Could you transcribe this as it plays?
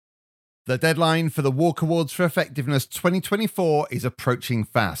The deadline for the Walk Awards for Effectiveness 2024 is approaching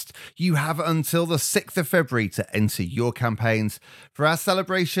fast. You have until the 6th of February to enter your campaigns for our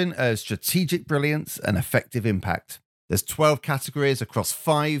celebration of strategic brilliance and effective impact. There's 12 categories across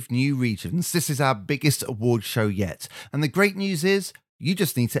 5 new regions. This is our biggest award show yet. And the great news is you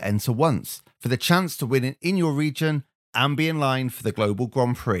just need to enter once for the chance to win it in your region and be in line for the Global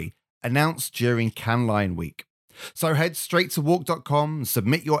Grand Prix, announced during Cannes Lion Week. So head straight to walk.com and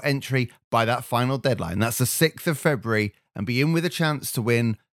submit your entry by that final deadline. That's the 6th of February, and be in with a chance to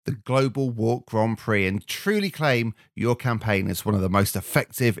win the Global Walk Grand Prix and truly claim your campaign as one of the most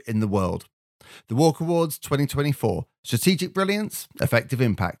effective in the world. The Walk Awards 2024, Strategic Brilliance, Effective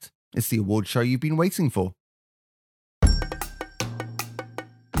Impact. It's the award show you've been waiting for.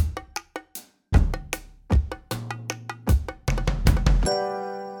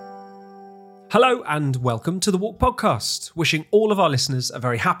 Hello and welcome to the Walk Podcast, wishing all of our listeners a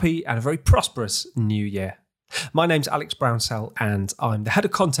very happy and a very prosperous new year. My name's Alex Brownsell and I'm the head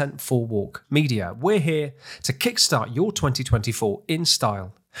of content for Walk Media. We're here to kickstart your 2024 in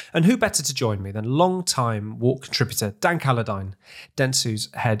style. And who better to join me than long-time Walk contributor Dan Calladine, Dentsu's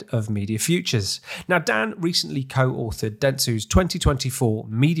head of media futures. Now, Dan recently co-authored Dentsu's 2024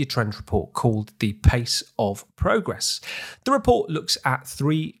 media trend report called The Pace of Progress. The report looks at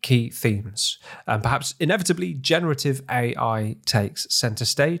 3 key themes, and perhaps inevitably generative AI takes centre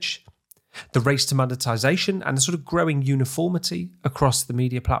stage, the race to monetization and the sort of growing uniformity across the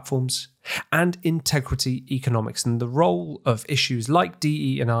media platforms, and integrity economics and the role of issues like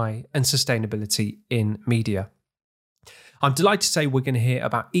DE&I and sustainability in media. I'm delighted to say we're going to hear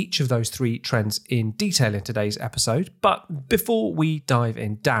about each of those 3 trends in detail in today's episode. But before we dive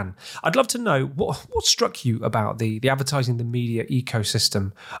in, Dan, I'd love to know what struck you about the advertising, the media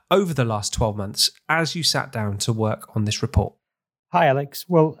ecosystem over the last 12 months as you sat down to work on this report. Hi, Alex.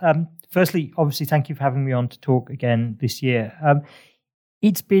 Well, firstly, obviously, thank you for having me on to talk again this year.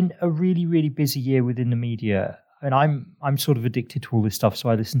 It's been a really, really busy year within the media, and I'm sort of addicted to all this stuff. So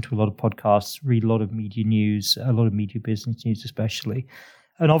I listen to a lot of podcasts, read a lot of media news, a lot of media business news, especially.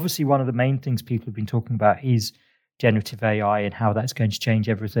 And obviously, one of the main things people have been talking about is generative AI and how that's going to change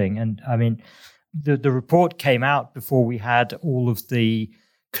everything. And I mean, the report came out before we had all of the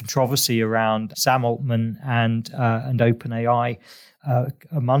controversy around Sam Altman and OpenAI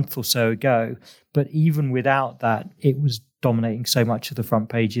a month or so ago. But even without that, it was dominating so much of the front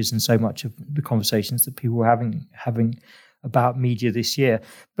pages and so much of the conversations that people were having about media this year.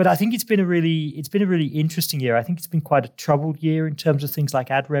 But I think it's been a really interesting year. I think it's been quite a troubled year in terms of things like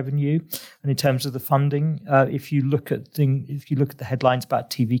ad revenue and in terms of the funding. If you look at the headlines about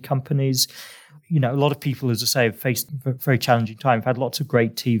TV companies, you know, a lot of people, as I say, have faced a very challenging time. We've had lots of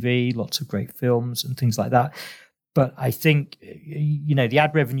great TV, lots of great films and things like that. But I think, you know, the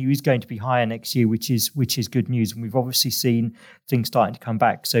ad revenue is going to be higher next year, which is good news. And we've obviously seen things starting to come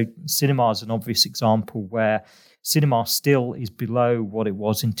back. So cinema is an obvious example where cinema still is below what it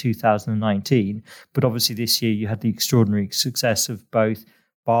was in 2019. But obviously this year you had the extraordinary success of both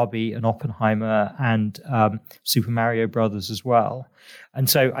Barbie and Oppenheimer and Super Mario Brothers as well. And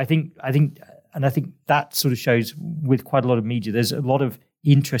so I think that sort of shows with quite a lot of media, there's a lot of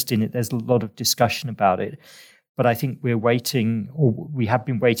interest in it. There's a lot of discussion about it. But I think we have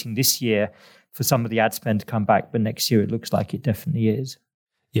been waiting this year for some of the ad spend to come back. But next year, it looks like it definitely is.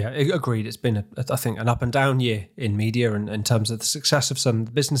 Yeah, agreed. It's been, I think, an up and down year in media and in terms of the success of some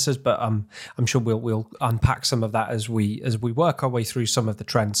businesses. But I'm sure we'll unpack some of that as we work our way through some of the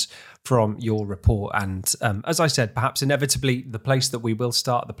trends from your report. And as I said, perhaps inevitably, the place that we will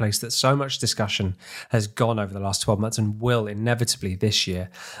start, the place that so much discussion has gone over the last 12 months and will inevitably this year,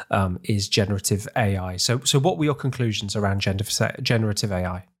 is generative AI. So what were your conclusions around generative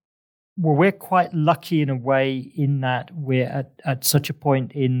AI? Well, we're quite lucky in a way in that we're at such a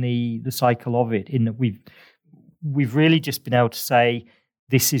point in the cycle of it, in that we've really just been able to say,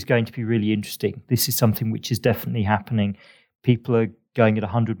 this is going to be really interesting. This is something which is definitely happening. People are going at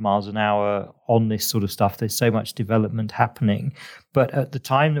 100 miles an hour on this sort of stuff. There's so much development happening. But at the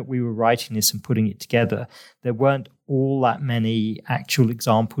time that we were writing this and putting it together, there weren't all that many actual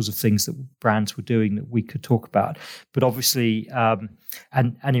examples of things that brands were doing that we could talk about. But obviously,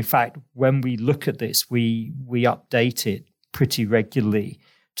 and in fact, when we look at this, we update it pretty regularly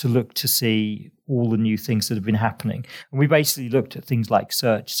to look to see all the new things that have been happening. And we basically looked at things like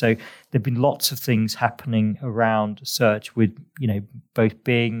search. So there've been lots of things happening around search with, you know, both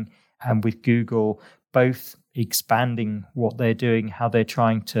Bing and with Google, both expanding what they're doing, how they're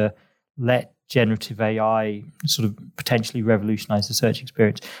trying to let generative AI sort of potentially revolutionize the search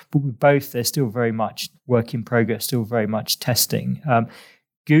experience. But with both, they're still very much work in progress, still very much testing.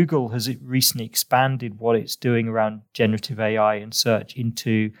 Google has recently expanded what it's doing around generative AI and search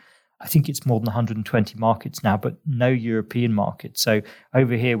into, I think it's more than 120 markets now, but no European markets. So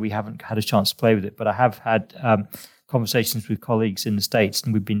over here, we haven't had a chance to play with it, but I have had conversations with colleagues in the States,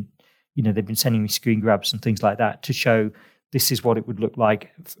 and they've been sending me screen grabs and things like that to show this is what it would look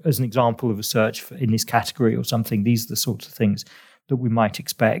like as an example of a search in this category or something. These are the sorts of things that we might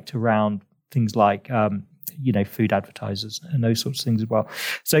expect around things like, food advertisers and those sorts of things as well.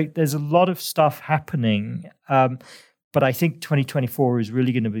 So there's a lot of stuff happening. But I think 2024 is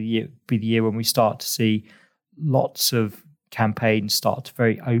really going to be the year when we start to see lots of campaigns start to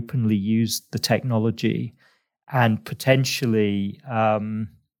very openly use the technology and potentially,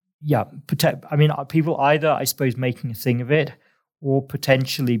 people either, I suppose, making a thing of it or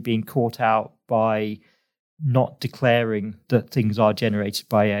potentially being caught out by not declaring that things are generated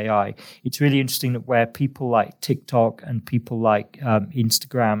by AI. It's really interesting that where people like TikTok and people like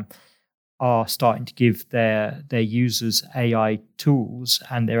Instagram are starting to give their users AI tools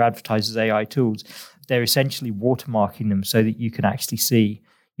and their advertisers AI tools, they're essentially watermarking them so that you can actually see,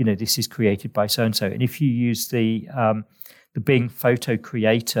 this is created by so-and-so. And if you use the Bing Photo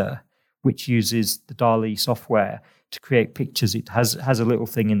Creator, which uses the DALL-E software to create pictures, it has a little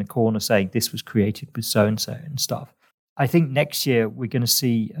thing in the corner saying this was created with so-and-so and stuff. I think next year we're going to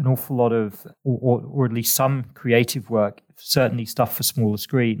see an awful lot of, or at least some creative work, certainly stuff for smaller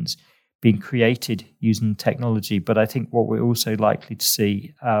screens, being created using technology. But I think what we're also likely to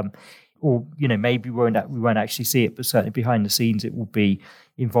see, maybe we won't actually see it, but certainly behind the scenes, it will be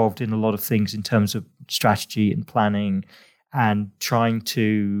involved in a lot of things in terms of strategy and planning and trying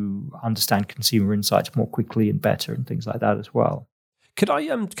to understand consumer insights more quickly and better and things like that as well. Could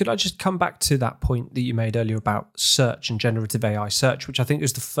I just come back to that point that you made earlier about search and generative AI search, which I think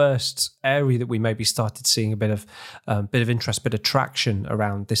is the first area that we maybe started seeing a bit of interest, bit of traction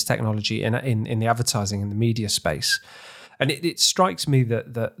around this technology in the advertising and the media space. And it strikes me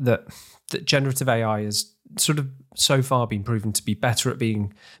that generative AI has sort of so far been proven to be better at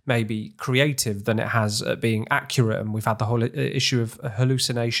being maybe creative than it has at being accurate, and we've had the whole issue of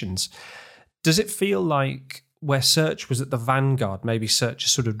hallucinations. Does it feel like where search was at the vanguard, maybe search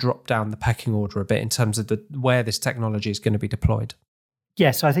has sort of dropped down the pecking order a bit in terms of where this technology is going to be deployed?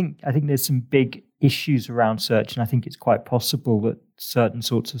 Yes, I think there's some big issues around search, and I think it's quite possible that certain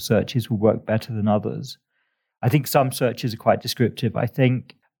sorts of searches will work better than others. I think some searches are quite descriptive. The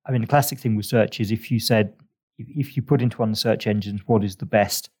classic thing with search is if you put into one of the search engines what is the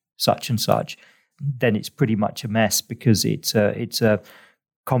best such and such, then it's pretty much a mess because it's a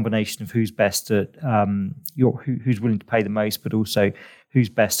combination of who's best at who's willing to pay the most, but also who's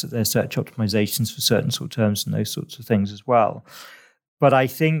best at their search optimizations for certain sort of terms and those sorts of things as well. But I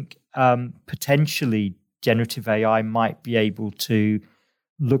think potentially generative AI might be able to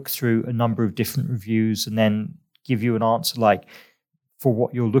look through a number of different reviews and then give you an answer like, for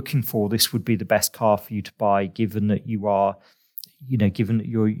what you're looking for, this would be the best car for you to buy, given that you are, given that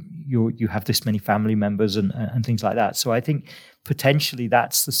you have this many family members and things like that. So I think potentially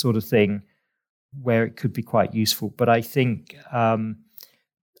that's the sort of thing where it could be quite useful. But I think I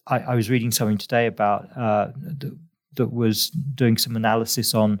was reading something today about that was doing some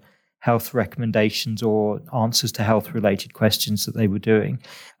analysis on health recommendations or answers to health-related questions that they were doing.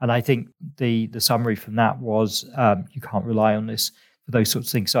 And I think the summary from that was you can't rely on this for those sorts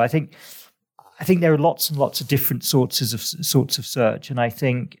of things. So I think there are lots and lots of different sorts of search, and I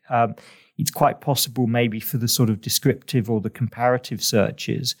think it's quite possible maybe for the sort of descriptive or the comparative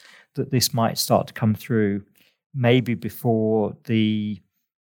searches that this might start to come through maybe before the,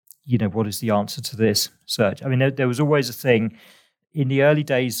 what is the answer to this search? There was always a thing in the early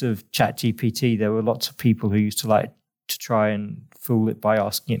days of ChatGPT. There were lots of people who used to like to try and fool it by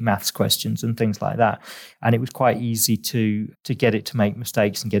asking it maths questions and things like that, and it was quite easy to get it to make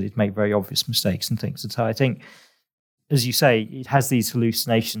mistakes and get it to make very obvious mistakes and things. And so I think, as you say, it has these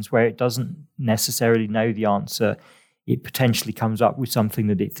hallucinations where it doesn't necessarily know the answer. It potentially comes up with something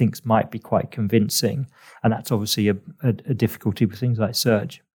that it thinks might be quite convincing, and that's obviously a difficulty with things like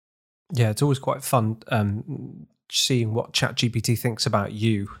search. Yeah, it's always quite fun seeing what ChatGPT thinks about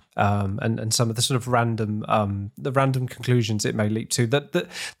you, and some of the sort of random conclusions it may leap to that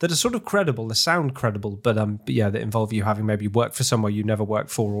are sort of credible, they sound credible, but that involve you having maybe worked for somewhere you never worked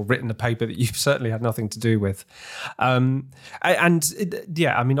for or written a paper that you've certainly had nothing to do with. Obviously,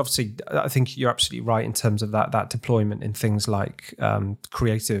 I think you're absolutely right in terms of that deployment in things like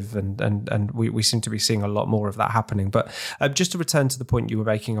creative, and we seem to be seeing a lot more of that happening. But just to return to the point you were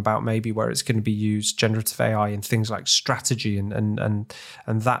making about maybe where it's going to be used, generative AI in things like strategy and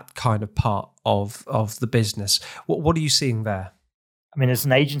that kind of part of the business. What are you seeing there? I mean, as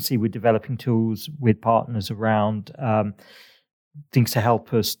an agency, we're developing tools with partners around things to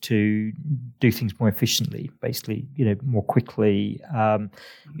help us to do things more efficiently, basically, more quickly, to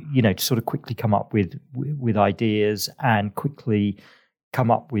sort of quickly come up with ideas and quickly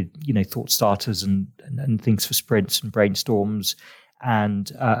come up with, thought starters and things for sprints and brainstorms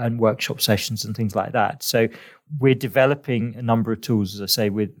and workshop sessions and things like that. So we're developing a number of tools, as I say,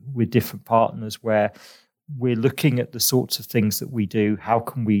 with different partners where we're looking at the sorts of things that we do. How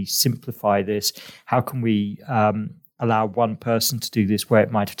can we simplify this? How can we allow one person to do this where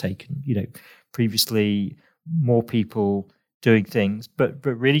it might have taken, previously more people doing things, but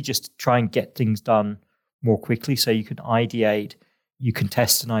really just try and get things done more quickly. So you can ideate, you can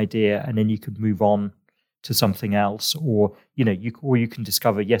test an idea, and then you could move on to something else, or you can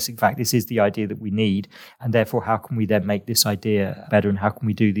discover, yes, in fact, this is the idea that we need, and therefore, how can we then make this idea better, and how can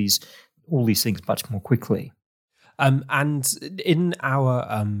we do all these things much more quickly? And in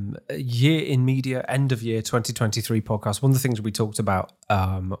our year in media, end of year 2023 podcast, one of the things we talked about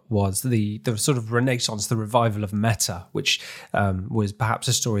was the sort of renaissance, the revival of Meta, which was perhaps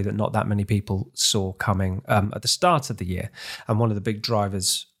a story that not that many people saw coming at the start of the year. And one of the big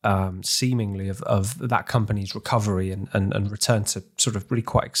drivers seemingly of that company's recovery and return to sort of really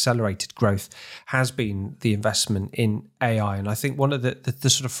quite accelerated growth has been the investment in AI. And I think one of the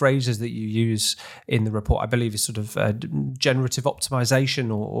sort of phrases that you use in the report, I believe, is sort of generative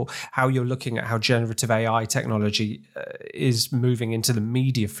optimization, or how you're looking at how generative AI technology is moving into the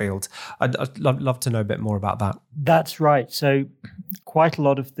media field. I'd love to know a bit more about that. That's right. So quite a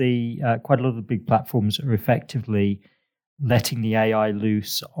lot of the big platforms are effectively letting the AI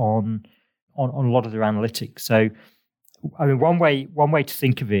loose on a lot of their analytics. So, I mean, one way to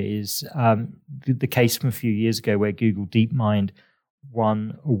think of it is the case from a few years ago where Google DeepMind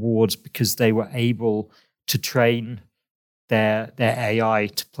won awards because they were able to train their AI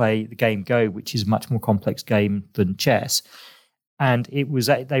to play the game Go, which is a much more complex game than chess. And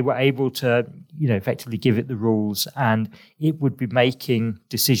they were able to, effectively give it the rules, and it would be making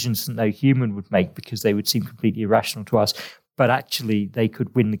decisions that no human would make because they would seem completely irrational to us. But actually, they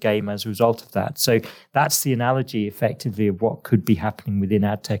could win the game as a result of that. So that's the analogy, effectively, of what could be happening within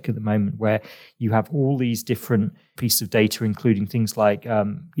ad tech at the moment, where you have all these different pieces of data, including things like,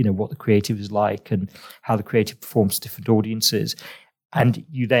 what the creative is like and how the creative performs to different audiences. And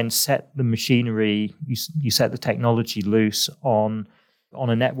you then set the machinery, you set the technology loose on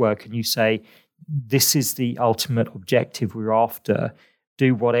a network, and you say, this is the ultimate objective we're after.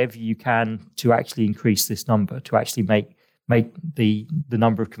 Do whatever you can to actually increase this number, to actually make the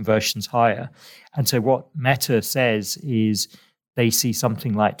number of conversions higher. And so what Meta says is they see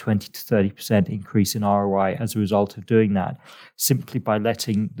something like 20 to 30% increase in ROI as a result of doing that, simply by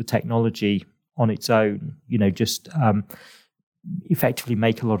letting the technology on its own, just effectively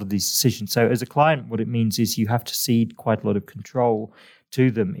make a lot of these decisions. So as a client, what it means is you have to cede quite a lot of control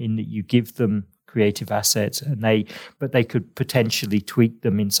to them, in that you give them creative assets, but they could potentially tweak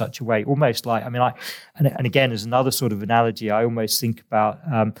them in such a way, almost like, and again, as another sort of analogy, I almost think about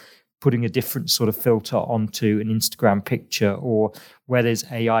putting a different sort of filter onto an Instagram picture, or where there's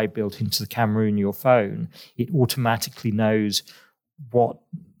AI built into the camera in your phone. It automatically knows what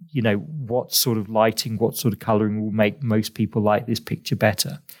sort of lighting, what sort of coloring will make most people like this picture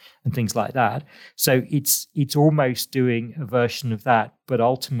better, and things like that. So it's almost doing a version of that, but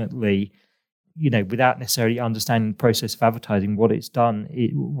ultimately, without necessarily understanding the process of advertising, what it's done,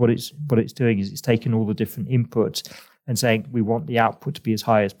 what it's doing is it's taken all the different inputs and saying, we want the output to be as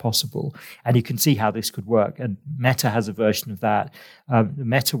high as possible. And you can see how this could work. And Meta has a version of that. The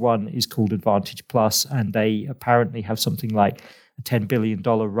Meta one is called Advantage Plus, and they apparently have something like a $10 billion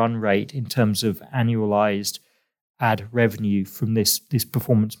run rate in terms of annualized ad revenue from this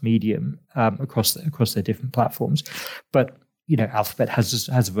performance medium across their different platforms. But Alphabet has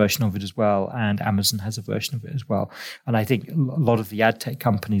a version of it as well, and Amazon has a version of it as well. And I think a lot of the ad tech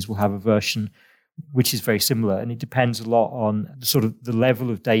companies will have a version which is very similar, and it depends a lot on sort of the level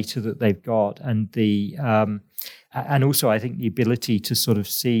of data that they've got, and and also I think the ability to sort of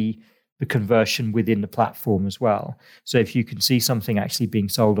see the conversion within the platform as well. So if you can see something actually being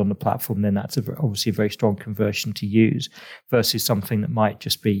sold on the platform, then that's obviously a very strong conversion to use, versus something that might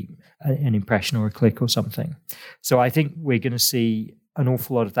just be an impression or a click or something. So I think we're going to see an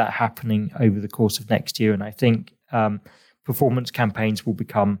awful lot of that happening over the course of next year. And I think performance campaigns will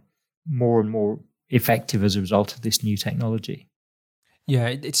become more and more effective as a result of this new technology. Yeah,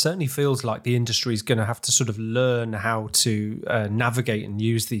 it certainly feels like the industry is going to have to sort of learn how to navigate and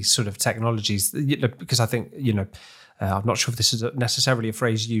use these sort of technologies, because I think, I'm not sure if this is necessarily a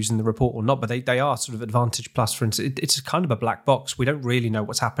phrase used in the report or not, but they are sort of Advantage Plus, for instance. It's kind of a black box. We don't really know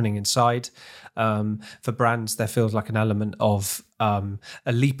what's happening inside. For brands, there feels like an element of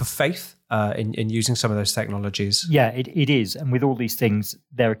a leap of faith in using some of those technologies. Yeah, it is. And with all these things,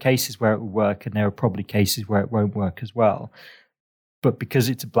 there are cases where it will work and there are probably cases where it won't work as well. But because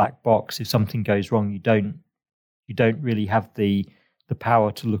it's a black box, if something goes wrong, you don't really have the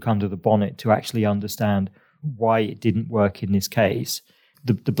power to look under the bonnet to actually understand why it didn't work in this case.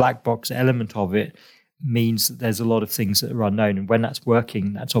 The black box element of it means that there's a lot of things that are unknown. And when that's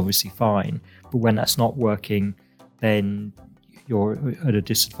working, that's obviously fine. But when that's not working, then you're at a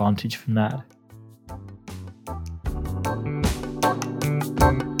disadvantage from that.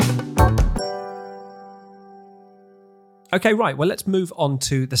 Okay, right. Well, let's move on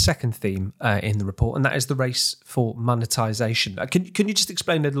to the second theme in the report, and that is the race for monetization. Can you just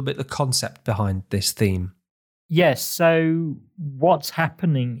explain a little bit the concept behind this theme? Yes. So what's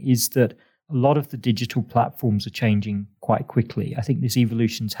happening is that a lot of the digital platforms are changing quite quickly. I think this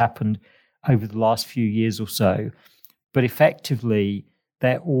evolution's happened over the last few years or so, but effectively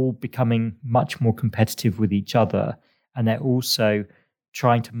they're all becoming much more competitive with each other, and they're also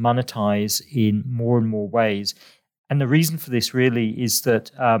trying to monetize in more and more ways. And the reason for this really is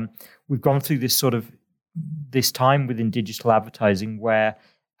that we've gone through this time within digital advertising where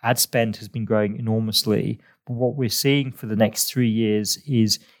ad spend has been growing enormously. But what we're seeing for the next 3 years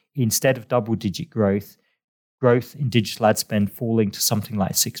is, instead of double-digit growth in digital ad spend falling to something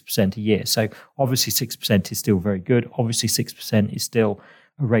like 6% a year. So obviously 6% is still very good. Obviously 6% is still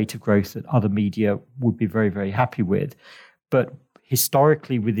a rate of growth that other media would be very, very happy with. But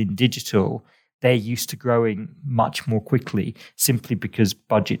historically within digital, they're used to growing much more quickly simply because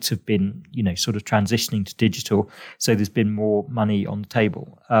budgets have been, sort of transitioning to digital. So there's been more money on the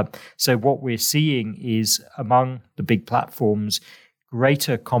table. So what we're seeing is, among the big platforms,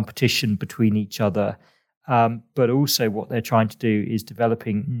 greater competition between each other. But also what they're trying to do is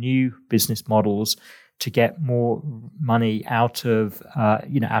developing new business models to get more money out of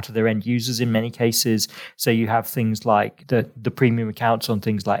their end users in many cases. So you have things like the premium accounts on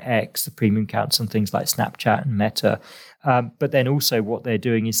things like X, the premium accounts on things like Snapchat and Meta. But then also what they're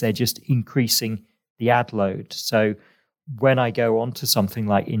doing is they're just increasing the ad load. So when I go onto something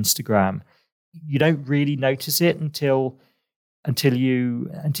like Instagram, you don't really notice it until you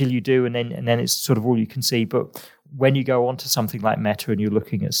do, and then it's sort of all you can see. But when you go onto something like Meta and you're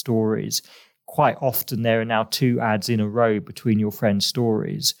looking at stories, quite often there are now 2 ads in a row between your friends'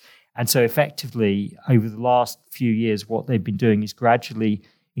 stories. And so effectively, over the last few years, what they've been doing is gradually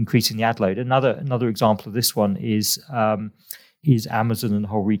increasing the ad load. Another example of this one is Amazon and the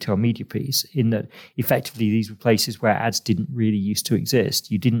whole retail media piece, in that effectively these were places where ads didn't really used to exist.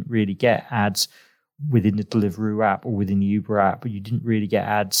 You didn't really get ads within the Deliveroo app or within the Uber app, but you didn't really get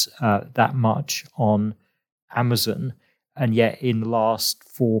ads that much on Amazon. And yet in the last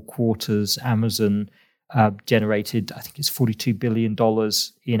 4 quarters, Amazon generated, I think it's $42 billion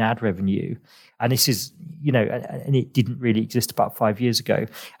in ad revenue. And this is, and it didn't really exist about 5 years ago.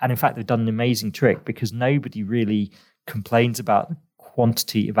 And in fact, they've done an amazing trick, because nobody really complains about the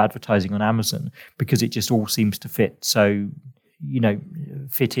quantity of advertising on Amazon, because it just all seems to fit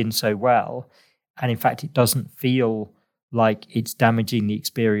in so well. And in fact, it doesn't feel like it's damaging the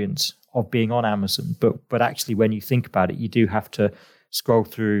experience of being on Amazon. But actually, when you think about it, you do have to scroll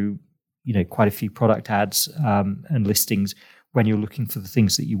through, quite a few product ads and listings when you're looking for the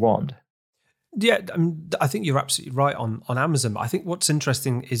things that you want. Yeah, I think you're absolutely right on Amazon. I think what's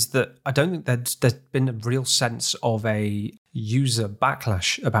interesting is that I don't think there's been a real sense of a user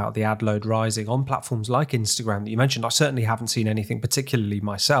backlash about the ad load rising on platforms like Instagram that you mentioned. I certainly haven't seen anything particularly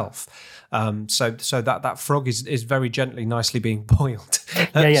myself. So that frog is very gently, nicely being boiled.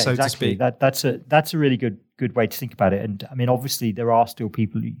 Yeah, so exactly. To speak. That's a really good way to think about it. And I mean, obviously, there are still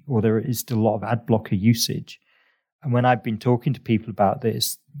people, or there is still a lot of ad blocker usage. And when I've been talking to people about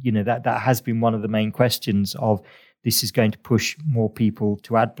this, that has been one of the main questions of, this is going to push more people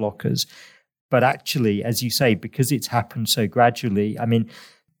to ad blockers. But actually, as you say, because it's happened so gradually, I mean,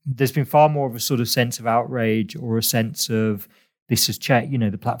 there's been far more of a sort of sense of outrage, or a sense of, this has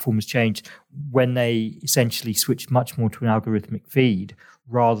changed, the platform has changed, when they essentially switched much more to an algorithmic feed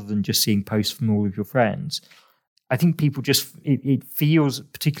rather than just seeing posts from all of your friends. I think people it feels,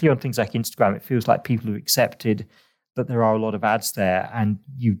 particularly on things like Instagram, it feels like people have accepted that there are a lot of ads there, and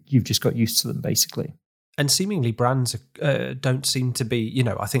you've just got used to them, basically. And seemingly brands don't seem to be,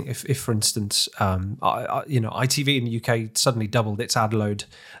 I think if for instance, ITV in the UK suddenly doubled its ad load,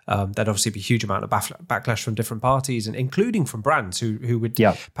 there'd obviously be a huge amount of backlash from different parties, and including from brands who would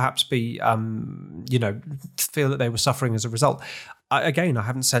perhaps be, feel that they were suffering as a result. I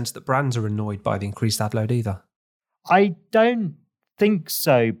haven't sensed that brands are annoyed by the increased ad load either. I don't think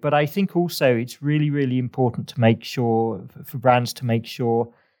so, but I think also it's really, really important to make sure, for brands to make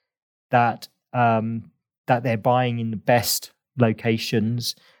sure that that they're buying in the best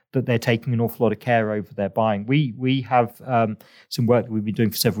locations, that they're taking an awful lot of care over their buying. We have some work that we've been doing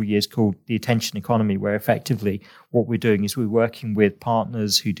for several years called the attention economy, where effectively what we're doing is we're working with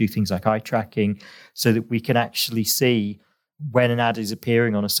partners who do things like eye tracking so that we can actually see when an ad is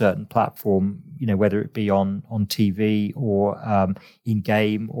appearing on a certain platform, whether it be on TV or in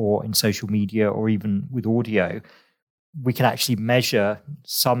game or in social media or even with audio, we can actually measure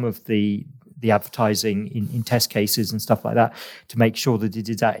some of the advertising in test cases and stuff like that to make sure that it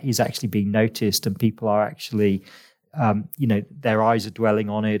is actually being noticed and people are actually, their eyes are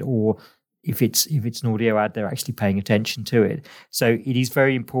dwelling on it, or if it's an audio ad, they're actually paying attention to it. So it is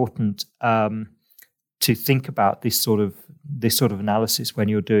very important to think about this sort of analysis when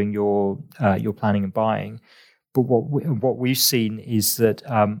you're doing your planning and buying. But what we've seen is that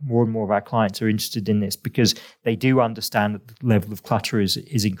more and more of our clients are interested in this because they do understand that the level of clutter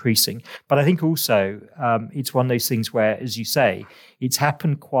is increasing. But I think also it's one of those things where, as you say, it's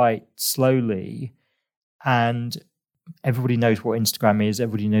happened quite slowly, and everybody knows what Instagram is,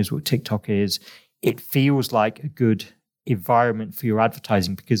 everybody knows what TikTok is. It feels like a good environment for your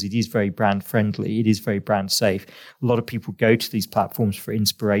advertising because it is very brand friendly, it is very brand safe. A lot of people go to these platforms for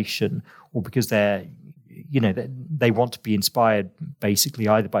inspiration or because they want to be inspired basically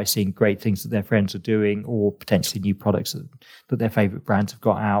either by seeing great things that their friends are doing or potentially new products that their favorite brands have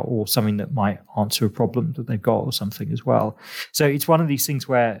got out, or something that might answer a problem that they've got or something as well. So it's one of these things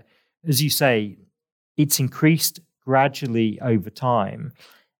where, as you say, it's increased gradually over time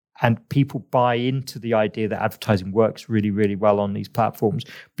and people buy into the idea that advertising works really, really well on these platforms.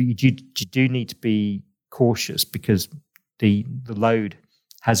 But you do need to be cautious because the load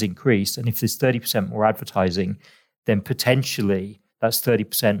has increased. And if there's 30% more advertising, then potentially that's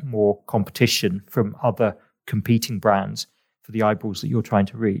 30% more competition from other competing brands for the eyeballs that you're trying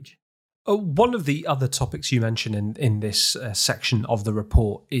to reach. One of the other topics you mentioned in this section of the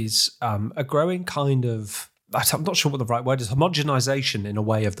report is a growing kind of, I'm not sure what the right word is, homogenization in a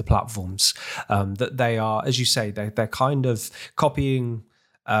way of the platforms. That they are, as you say, they're kind of copying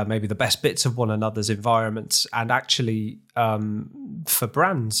maybe the best bits of one another's environments, and actually for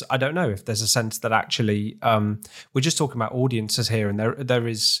brands, I don't know if there's a sense that actually we're just talking about audiences here, and there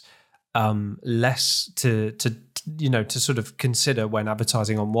is less to sort of consider when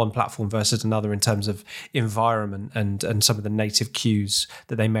advertising on one platform versus another in terms of environment and some of the native cues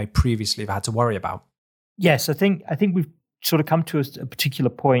that they may previously have had to worry about. Yes, I think we've sort of come to a particular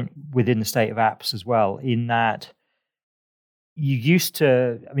point within the state of apps as well, in that you used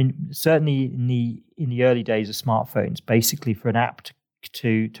to, certainly in the early days of smartphones, basically for an app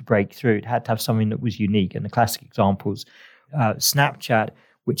to break through, it had to have something that was unique. And the classic examples, Snapchat,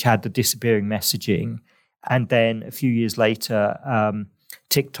 which had the disappearing messaging, and then a few years later,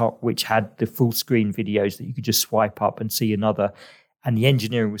 TikTok, which had the full screen videos that you could just swipe up and see another. And the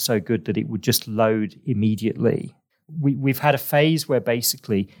engineering was so good that it would just load immediately. We've had a phase where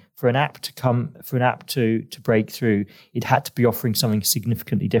basically for an app to break through, it had to be offering something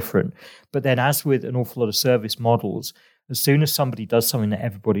significantly different. But then, as with an awful lot of service models, as soon as somebody does something that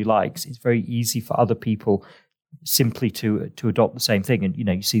everybody likes, it's very easy for other people simply to adopt the same thing. And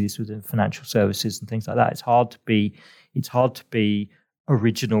you see this within financial services and things like that. It's hard to be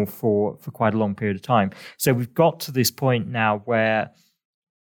original for quite a long period of time. So we've got to this point now where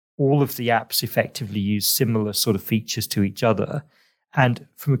all of the apps effectively use similar sort of features to each other. And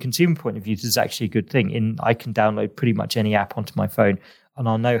from a consumer point of view, this is actually a good thing. I can download pretty much any app onto my phone and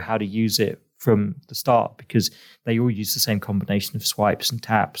I'll know how to use it from the start because they all use the same combination of swipes and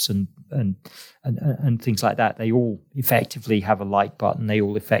taps and things like that. They all effectively have a like button. They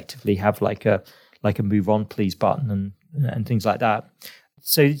all effectively have like a move on please button and things like that.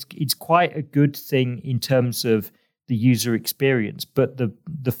 So it's quite a good thing in terms of the user experience. But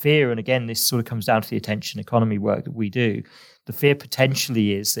the fear, and again, this sort of comes down to the attention economy work that we do, the fear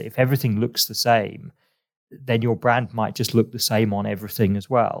potentially is that if everything looks the same, then your brand might just look the same on everything as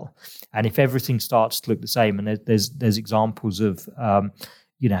well. And if everything starts to look the same, and there's examples of how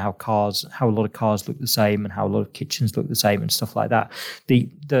a lot of cars look the same and how a lot of kitchens look the same and stuff like that.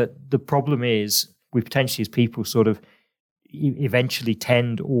 The problem is we potentially as people sort of eventually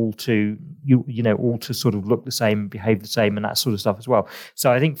tend all to all to sort of look the same, behave the same, and that sort of stuff as well.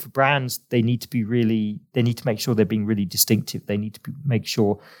 So I think for brands, they need to make sure they're being really distinctive. They need to make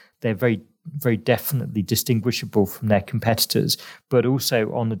sure they're very, very definitely distinguishable from their competitors, but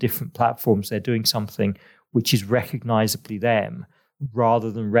also on the different platforms, they're doing something which is recognizably them, rather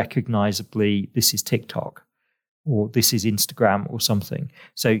than recognizably this is TikTok or this is Instagram or something.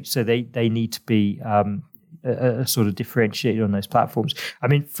 So they need to be a sort of differentiated on those platforms. I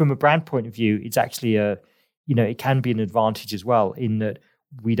mean, from a brand point of view, it's actually it can be an advantage as well, in that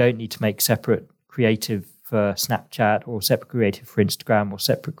we don't need to make separate creative for Snapchat or separate creative for Instagram or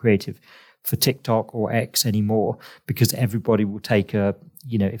separate creative for TikTok or X anymore, because everybody will take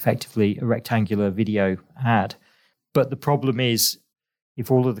effectively a rectangular video ad. But the problem is, if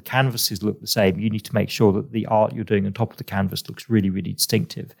all of the canvases look the same, you need to make sure that the art you're doing on top of the canvas looks really, really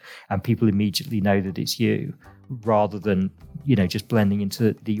distinctive, and people immediately know that it's you, rather than, just blending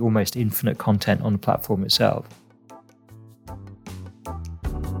into the almost infinite content on the platform itself.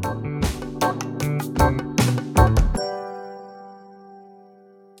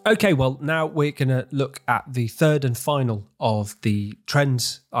 Okay, well, now we're going to look at the third and final of the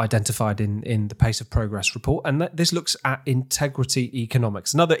trends identified in the Pace of Progress report, and this looks at integrity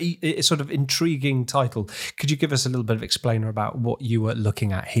economics. Another sort of intriguing title. Could you give us a little bit of explainer about what you were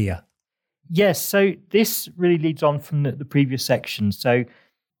looking at here? Yes, so this really leads on from the previous section. So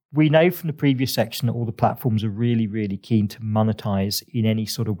we know from the previous section that all the platforms are really, really keen to monetize in any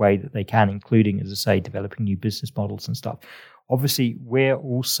sort of way that they can, including, as I say, developing new business models and stuff. Obviously, we're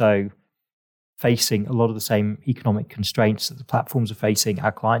also facing a lot of the same economic constraints that the platforms are facing.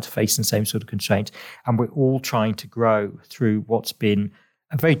 Our clients are facing the same sort of constraints, and we're all trying to grow through what's been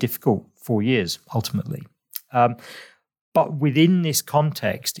a very difficult 4 years, ultimately. But within this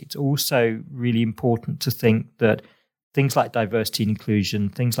context, it's also really important to think that things like diversity and inclusion,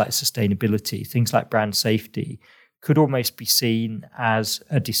 things like sustainability, things like brand safety could almost be seen as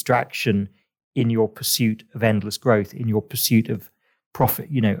a distraction in your pursuit of endless growth, in your pursuit of profit,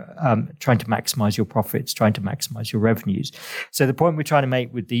 trying to maximize your profits, trying to maximize your revenues. So the point we're trying to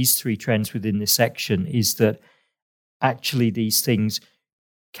make with these three trends within this section is that actually these things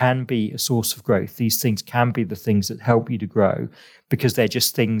can be a source of growth. These things can be the things that help you to grow, because they're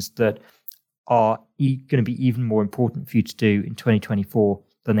just things that are going to be even more important for you to do in 2024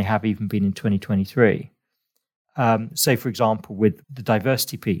 than they have even been in 2023. So, for example, with the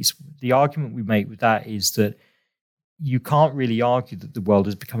diversity piece, the argument we make with that is that you can't really argue that the world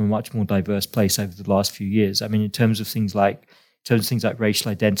has become a much more diverse place over the last few years. I mean, in terms of things like racial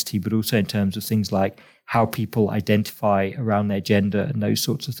identity, but also in terms of things like how people identify around their gender and those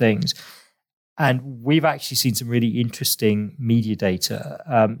sorts of things. And we've actually seen some really interesting media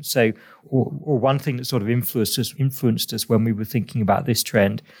data. Or one thing that sort of influenced us when we were thinking about this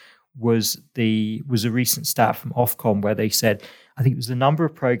trend was a recent stat from Ofcom, where they said, I think it was the number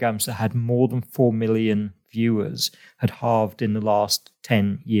of programs that had more than 4 million viewers had halved in the last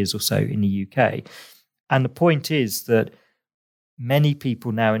 10 years or so in the UK. And the point is that many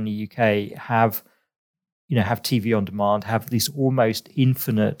people now in the UK have TV on demand, have this almost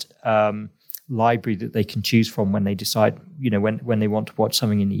infinite library that they can choose from when they decide, when they want to watch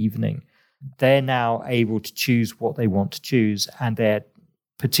something in the evening. They're now able to choose what they want to choose, and they're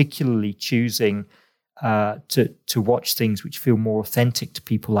particularly choosing to watch things which feel more authentic to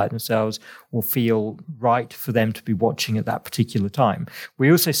people like themselves, or feel right for them to be watching at that particular time.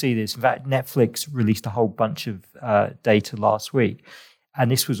 We also see this. In fact, Netflix released a whole bunch of data last week, and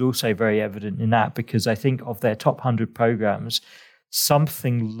this was also very evident in that, because I think of their top 100 programs,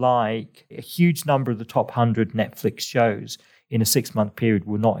 something like a huge number of the top 100 Netflix shows in a 6-month period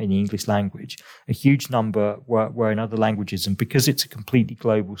were not in the English language. A huge number were in other languages. And because it's a completely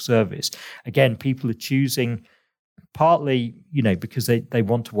global service, again, people are choosing partly, because they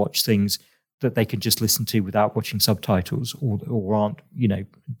want to watch things that they can just listen to without watching subtitles or aren't,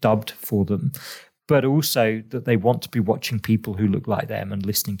 dubbed for them, but also that they want to be watching people who look like them and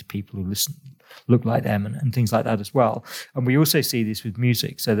listening to people who look like them and things like that as well. And we also see this with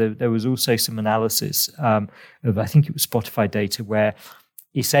music. So there was also some analysis of, I think it was Spotify data, where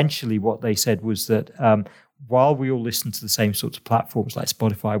essentially what they said was that while we all listen to the same sorts of platforms like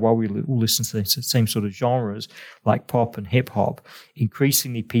Spotify, while we all listen to the same sort of genres like pop and hip hop,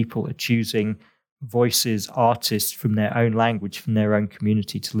 increasingly people are choosing voices, artists from their own language, from their own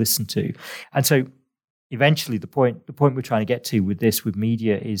community to listen to. And so eventually the point we're trying to get to with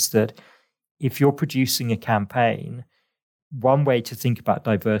media is that if you're producing a campaign, one way to think about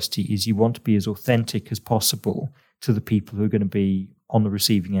diversity is you want to be as authentic as possible to the people who are going to be on the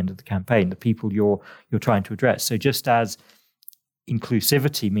receiving end of the campaign, the people you're trying to address. So just as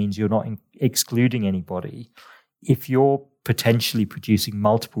inclusivity means you're not excluding anybody. If you're potentially producing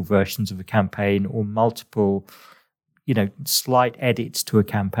multiple versions of a campaign or multiple, slight edits to a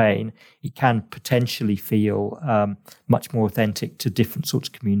campaign, it can potentially feel much more authentic to different sorts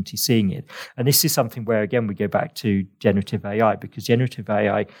of communities seeing it. And this is something where, again, we go back to generative AI, because generative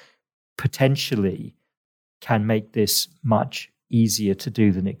AI potentially can make this much easier to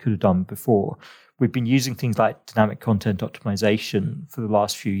do than it could have done before. We've been using things like dynamic content optimization for the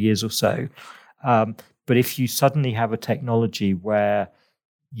last few years or so. But if you suddenly have a technology where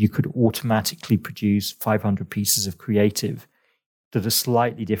you could automatically produce 500 pieces of creative that are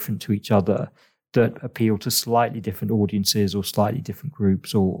slightly different to each other, that appeal to slightly different audiences or slightly different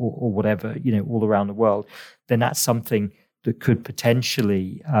groups or whatever, all around the world, then that's something that could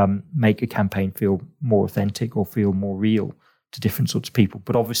potentially make a campaign feel more authentic or feel more real to different sorts of people.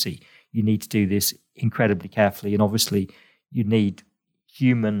 But obviously, you need to do this incredibly carefully. And obviously, you need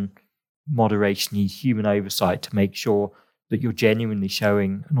human moderation, you need human oversight to make sure that you're genuinely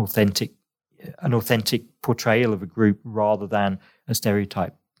showing an authentic portrayal of a group rather than a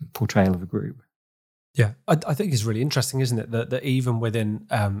stereotype portrayal of a group. Yeah, I think it's really interesting, isn't it, that even within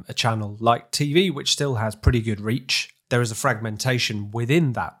a channel like TV, which still has pretty good reach, there is a fragmentation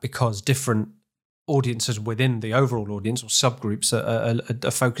within that because different audiences within the overall audience or subgroups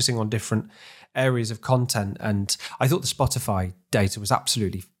are focusing on different areas of content. And I thought the Spotify data was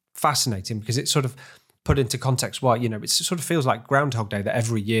absolutely fascinating because it sort of put into context why, it sort of feels like Groundhog Day, that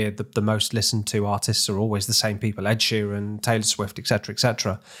every year the most listened to artists are always the same people, Ed Sheeran, Taylor Swift, etc.,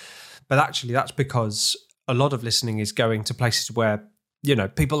 etc. But actually that's because a lot of listening is going to places where,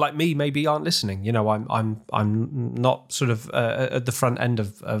 people like me maybe aren't listening. I'm not sort of at the front end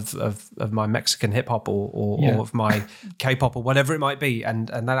of my Mexican hip hop or of my K-pop or whatever it might be, and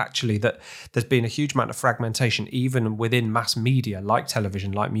that actually that there's been a huge amount of fragmentation even within mass media like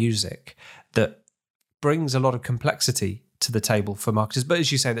television, like music, that brings a lot of complexity to the table for marketers. But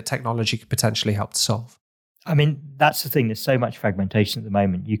as you say, that technology could potentially help to solve. I mean, that's the thing. There's so much fragmentation at the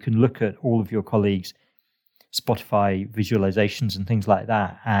moment. You can look at all of your colleagues' Spotify visualizations and things like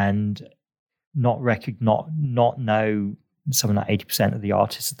that and not know something like 80% of the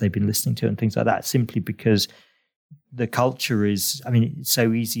artists that they've been listening to and things like that, simply because the culture is, it's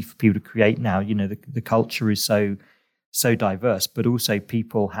so easy for people to create now. The culture is so diverse, but also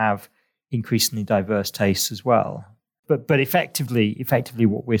people have increasingly diverse tastes as well. But effectively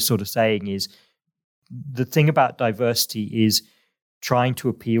what we're sort of saying is the thing about diversity is trying to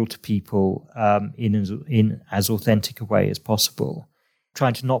appeal to people in as authentic a way as possible,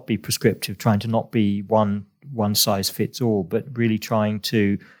 trying to not be prescriptive, trying to not be one size fits all, but really trying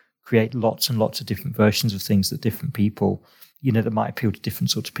to create lots and lots of different versions of things that different people, that might appeal to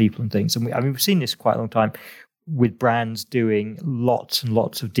different sorts of people and things. And we've seen this quite a long time with brands doing lots and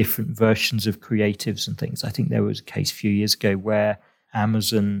lots of different versions of creatives and things. I think there was a case a few years ago where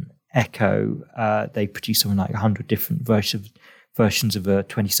Amazon Echo, they produced something like 100 different versions of a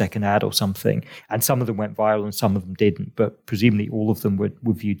 20-second ad or something. And some of them went viral and some of them didn't, but presumably all of them were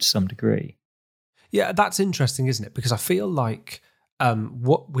viewed to some degree. Yeah, that's interesting, isn't it? Because I feel like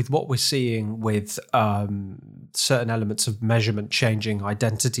what we're seeing with certain elements of measurement changing,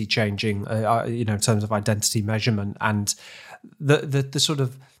 identity changing, in terms of identity measurement, and the sort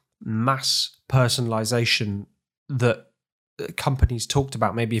of mass personalization that companies talked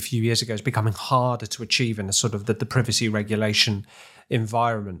about maybe a few years ago is becoming harder to achieve in a sort of the privacy regulation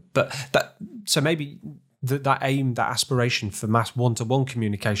environment. But so maybe that aim, that aspiration for mass one-to-one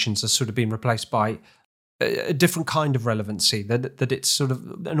communications has sort of been replaced by a different kind of relevancy, that it's sort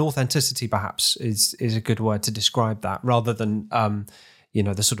of an authenticity perhaps is a good word to describe that, rather than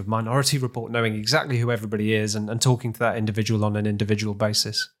the sort of Minority Report knowing exactly who everybody is and talking to that individual on an individual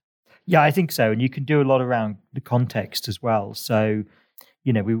basis. Yeah, I think so. And you can do a lot around the context as well. So,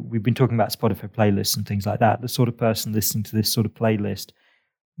 we've been talking about Spotify playlists and things like that. The sort of person listening to this sort of playlist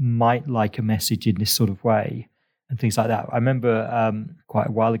might like a message in this sort of way and things like that. I remember quite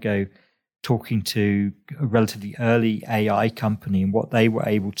a while ago talking to a relatively early AI company, and what they were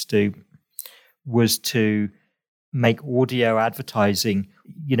able to do was to make audio advertising,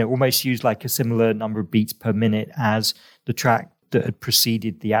 almost use like a similar number of beats per minute as the track that had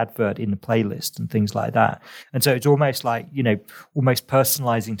preceded the advert in the playlist and things like that. And so it's almost like, almost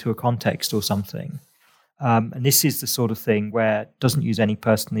personalizing to a context or something. And this is the sort of thing where it doesn't use any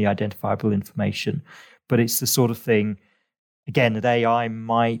personally identifiable information, but it's the sort of thing, again, that AI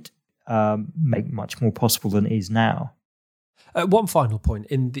might make much more possible than it is now. One final point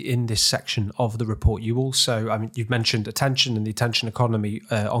in this section of the report, you also, you've mentioned attention and the attention economy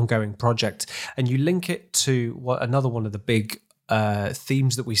ongoing project, and you link it to another one of the big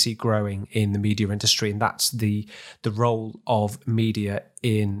themes that we see growing in the media industry, and that's the role of media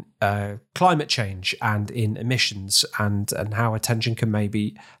in climate change and in emissions, and how attention can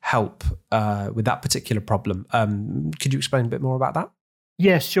maybe help with that particular problem. Could you explain a bit more about that?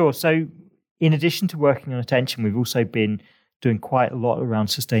 Yes, sure. So in addition to working on attention, we've also been doing quite a lot around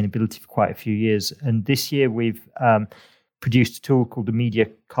sustainability for quite a few years. And this year we've produced a tool called the Media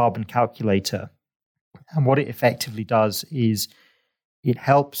Carbon Calculator. And what it effectively does is it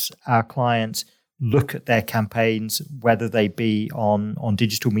helps our clients look at their campaigns, whether they be on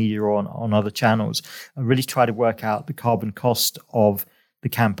digital media or on other channels, and really try to work out the carbon cost of the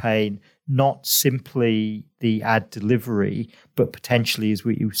campaign, not simply the ad delivery, but potentially, as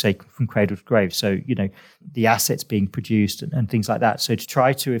we say, from cradle to grave. So, the assets being produced and things like that. So to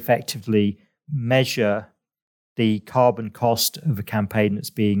try to effectively measure the carbon cost of a campaign that's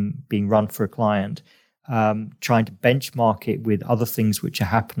being run for a client, trying to benchmark it with other things which are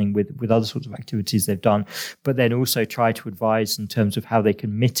happening with other sorts of activities they've done, but then also try to advise in terms of how they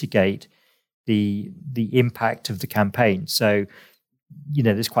can mitigate the impact of the campaign. So,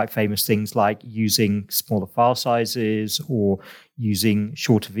 there's quite famous things like using smaller file sizes or using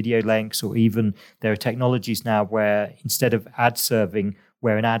shorter video lengths, or even there are technologies now where instead of ad serving,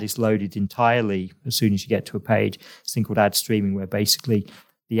 where an ad is loaded entirely as soon as you get to a page, it's a thing called ad streaming, where basically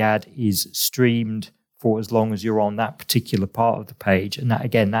the ad is streamed for as long as you're on that particular part of the page. And that,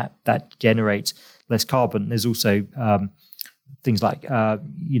 again, that generates less carbon. There's also things like,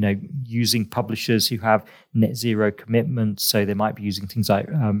 using publishers who have net zero commitments. So they might be using things like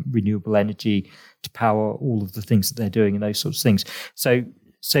renewable energy to power all of the things that they're doing and those sorts of things.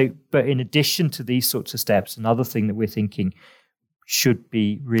 But in addition to these sorts of steps, another thing that we're thinking should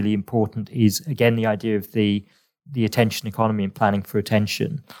be really important is, again, the idea of the attention economy and planning for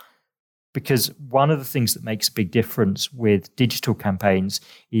attention. Because one of the things that makes a big difference with digital campaigns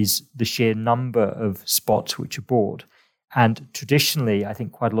is the sheer number of spots which are bought. And traditionally, I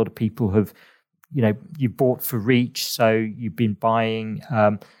think quite a lot of people have, you bought for reach. So you've been buying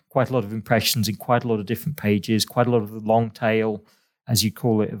quite a lot of impressions in quite a lot of different pages, quite a lot of the long tail, as you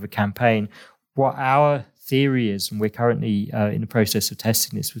call it, of a campaign. What our theory is, and we're currently in the process of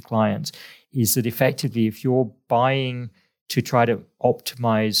testing this with clients, is that effectively if you're buying to try to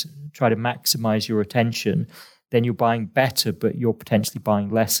optimize, try to maximize your attention, then you're buying better, but you're potentially buying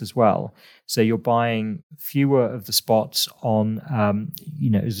less as well. So you're buying fewer of the spots on,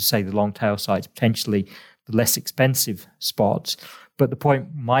 as I say, the long tail sites, potentially the less expensive spots. But the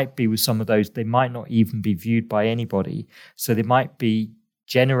point might be with some of those, they might not even be viewed by anybody. So they might be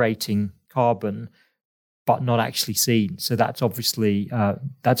generating carbon, but not actually seen. So that's obviously a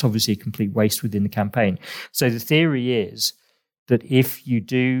complete waste within the campaign. So the theory is that if you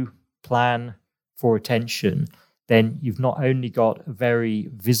do plan for attention, then you've not only got a very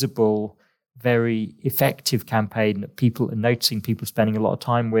visible, very effective campaign that people are noticing, people spending a lot of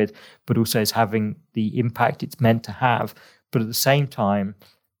time with, but also is having the impact it's meant to have. But at the same time,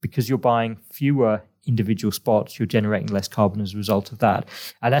 because you're buying fewer individual spots, you're generating less carbon as a result of that.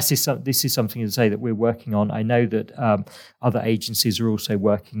 And this is something, as I say, that we're working on. I know that other agencies are also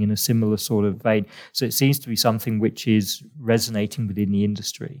working in a similar sort of vein. So it seems to be something which is resonating within the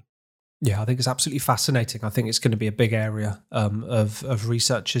industry. Yeah, I think it's absolutely fascinating. I think it's going to be a big area of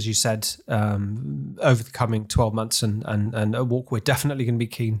research, as you said, over the coming 12 months. And at Walk, we're definitely going to be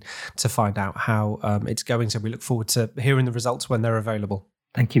keen to find out how it's going. So we look forward to hearing the results when they're available.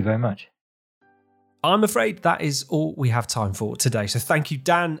 Thank you very much. I'm afraid that is all we have time for today. So thank you,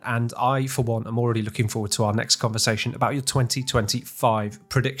 Dan. And I, for one, am already looking forward to our next conversation about your 2025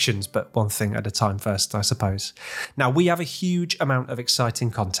 predictions, but one thing at a time first, I suppose. Now, we have a huge amount of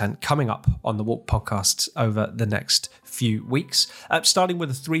exciting content coming up on the Walk podcasts over the next few weeks, starting with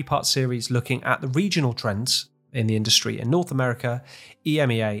a 3-part series looking at the regional trends in the industry in North America,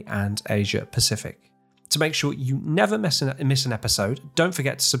 EMEA, and Asia Pacific. To make sure you never miss an episode, don't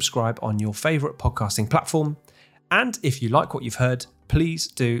forget to subscribe on your favourite podcasting platform. And if you like what you've heard, please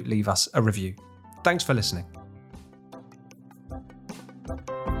do leave us a review. Thanks for listening.